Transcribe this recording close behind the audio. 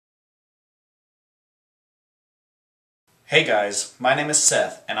Hey guys, my name is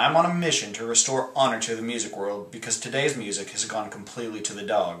Seth, and I'm on a mission to restore honor to the music world because today's music has gone completely to the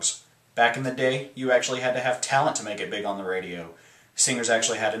dogs. Back in the day, you actually had to have talent to make it big on the radio. Singers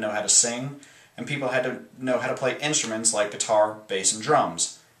actually had to know how to sing, and people had to know how to play instruments like guitar, bass, and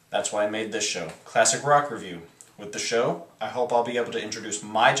drums. That's why I made this show, Classic Rock Review. With the show, I hope I'll be able to introduce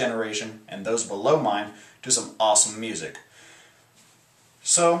my generation and those below mine to some awesome music.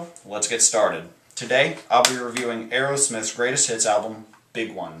 So, let's get started. Today, I'll be reviewing Aerosmith's greatest hits album,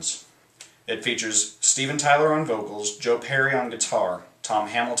 Big Ones. It features Steven Tyler on vocals, Joe Perry on guitar, Tom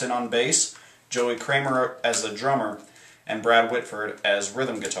Hamilton on bass, Joey Kramer as the drummer, and Brad Whitford as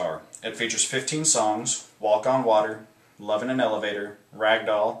rhythm guitar. It features 15 songs: Walk on Water, Love in an Elevator,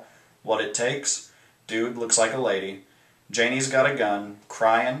 Ragdoll, What It Takes, Dude Looks Like a Lady, Janie's Got a Gun,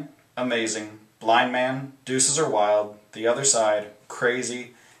 Cryin', Amazing, Blind Man, Deuces Are Wild, The Other Side,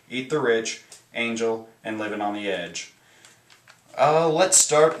 Crazy, Eat the Rich, Angel, and Living on the Edge. Let's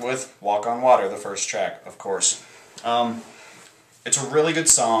start with Walk on Water, the first track, of course. It's a really good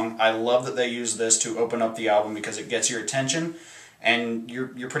song. I love that they use this to open up the album because it gets your attention and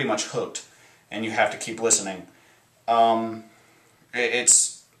you're pretty much hooked and you have to keep listening.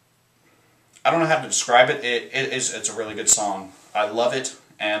 It's I don't know how to describe it. It's a really good song. I love it,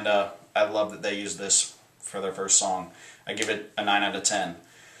 and I love that they use this for their first song. I give it a 9 out of 10.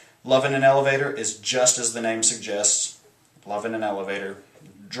 Love in an Elevator is just as the name suggests. Love in an Elevator.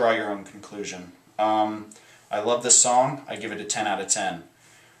 Draw your own conclusion. I love this song. I give it a 10 out of 10.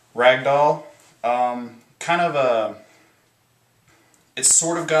 Ragdoll, kind of a... It's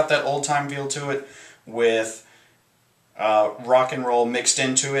sort of got that old-time feel to it with rock and roll mixed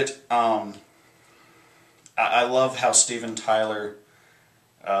into it. I love how Steven Tyler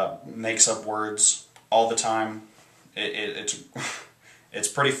makes up words all the time. It's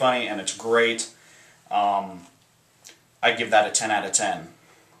pretty funny and it's great. I give that a 10 out of 10.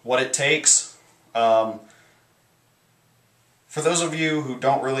 What It Takes. For those of you who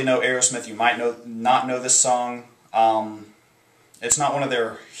don't really know Aerosmith, you might not know this song. It's not one of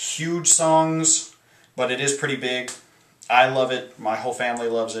their huge songs, but it is pretty big. I love it. My whole family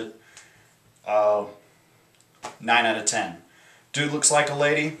loves it. 9 out of 10. Dude Looks Like a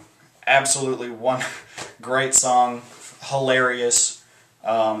Lady. Absolutely one great song. Hilarious.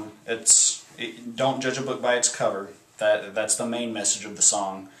 Don't judge a book by its cover. That's the main message of the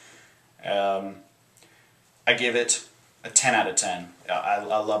song. I give it a 10 out of 10. I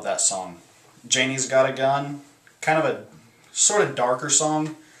love that song. Janie's Got a Gun, kind of a sort of darker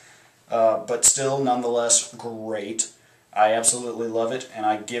song, but still nonetheless great. I absolutely love it, and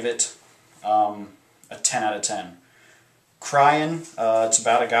I give it a 10 out of 10. Cryin', it's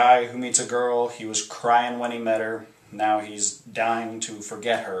about a guy who meets a girl. He was crying when he met her. Now he's dying to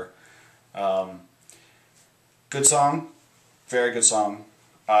forget her. Good song. Very good song.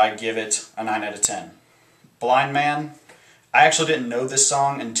 I give it a 9 out of 10. Blind Man. I actually didn't know this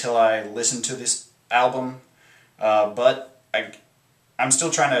song until I listened to this album, but I'm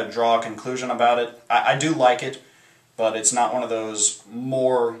still trying to draw a conclusion about it. I do like it, but it's not one of those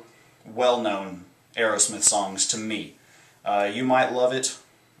more well-known Aerosmith songs to me. You might love it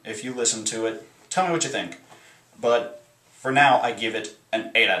if you listen to it. Tell me what you think. But for now, I give it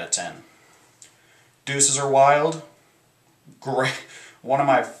an 8 out of 10. Deuces Are Wild. Great. One of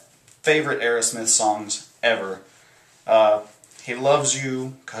my favorite Aerosmith songs ever. He loves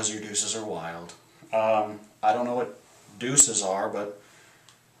you because your deuces are wild. I don't know what deuces are, but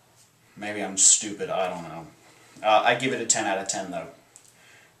maybe I'm stupid. I don't know. I give it a 10 out of 10, though.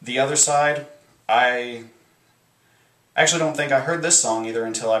 The Other Side, I actually don't think I heard this song either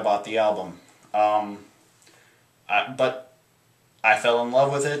until I bought the album. But I fell in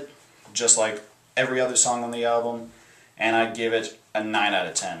love with it, just like every other song on the album, and I give it a 9 out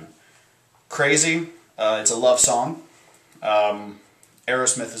of 10. Crazy, it's a love song.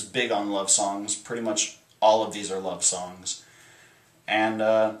 Aerosmith is big on love songs. Pretty much all of these are love songs. And,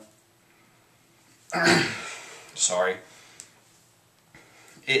 sorry.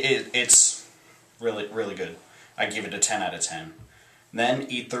 It's really, really good. I give it a 10 out of 10. Then,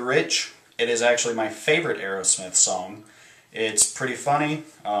 Eat the Rich. It is actually my favorite Aerosmith song. It's pretty funny.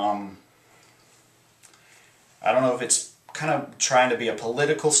 I don't know if it's kind of trying to be a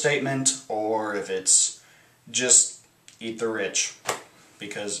political statement or if it's just eat the rich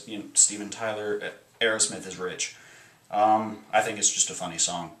because, you know, Steven Tyler, Aerosmith is rich. I think it's just a funny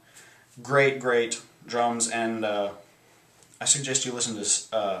song. Great, great drums, and I suggest you listen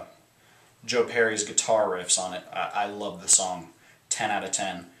to Joe Perry's guitar riffs on it. I love the song. 10 out of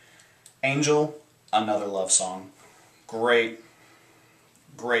 10. Angel, another love song. Great,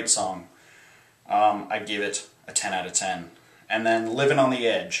 great song. I give it a 10 out of 10. And then Living on the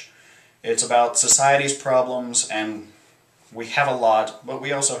Edge. It's about society's problems, and we have a lot, but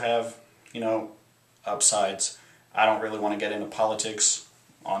we also have, upsides. I don't really want to get into politics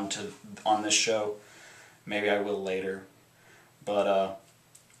on this show. Maybe I will later. But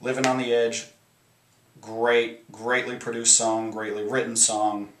Living on the Edge, greatly produced song, greatly written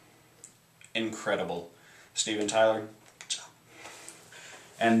song, incredible. Steven Tyler, good job.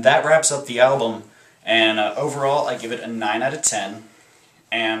 And that wraps up the album, and overall I give it a 9 out of 10.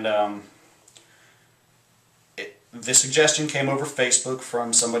 And the suggestion came over Facebook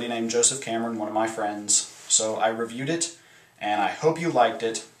from somebody named Joseph Cameron, one of my friends. So I reviewed it, and I hope you liked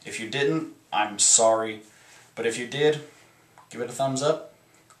it. If you didn't, I'm sorry. But if you did, give it a thumbs up.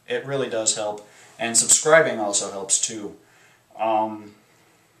 It really does help. And subscribing also helps too.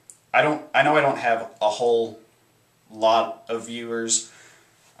 I know I don't have a whole lot of viewers.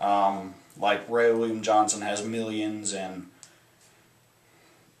 Like Ray William Johnson has millions, and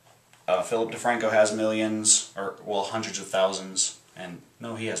Philip DeFranco has millions, or well, hundreds of thousands, and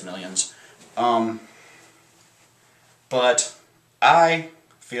no, he has millions. But I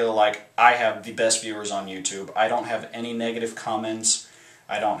feel like I have the best viewers on YouTube. I don't have any negative comments.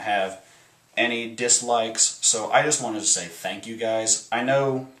 I don't have any dislikes, so I just wanted to say thank you guys. I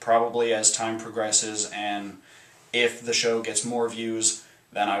know probably as time progresses and if the show gets more views,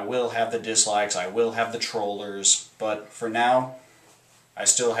 then I will have the dislikes, I will have the trollers, but for now, I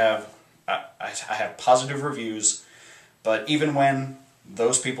still have I have positive reviews, but even when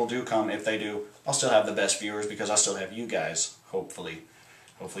those people do come, if they do, I'll still have the best viewers because I still have you guys, hopefully.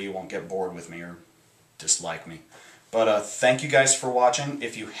 Hopefully you won't get bored with me or dislike me. But thank you guys for watching.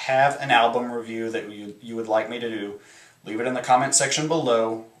 If you have an album review that you would like me to do, leave it in the comment section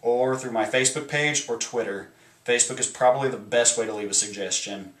below or through my Facebook page or Twitter. Facebook is probably the best way to leave a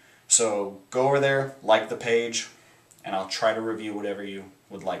suggestion. So go over there, like the page, and I'll try to review whatever you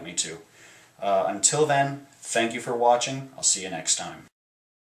would like me to. Until then, thank you for watching. I'll see you next time.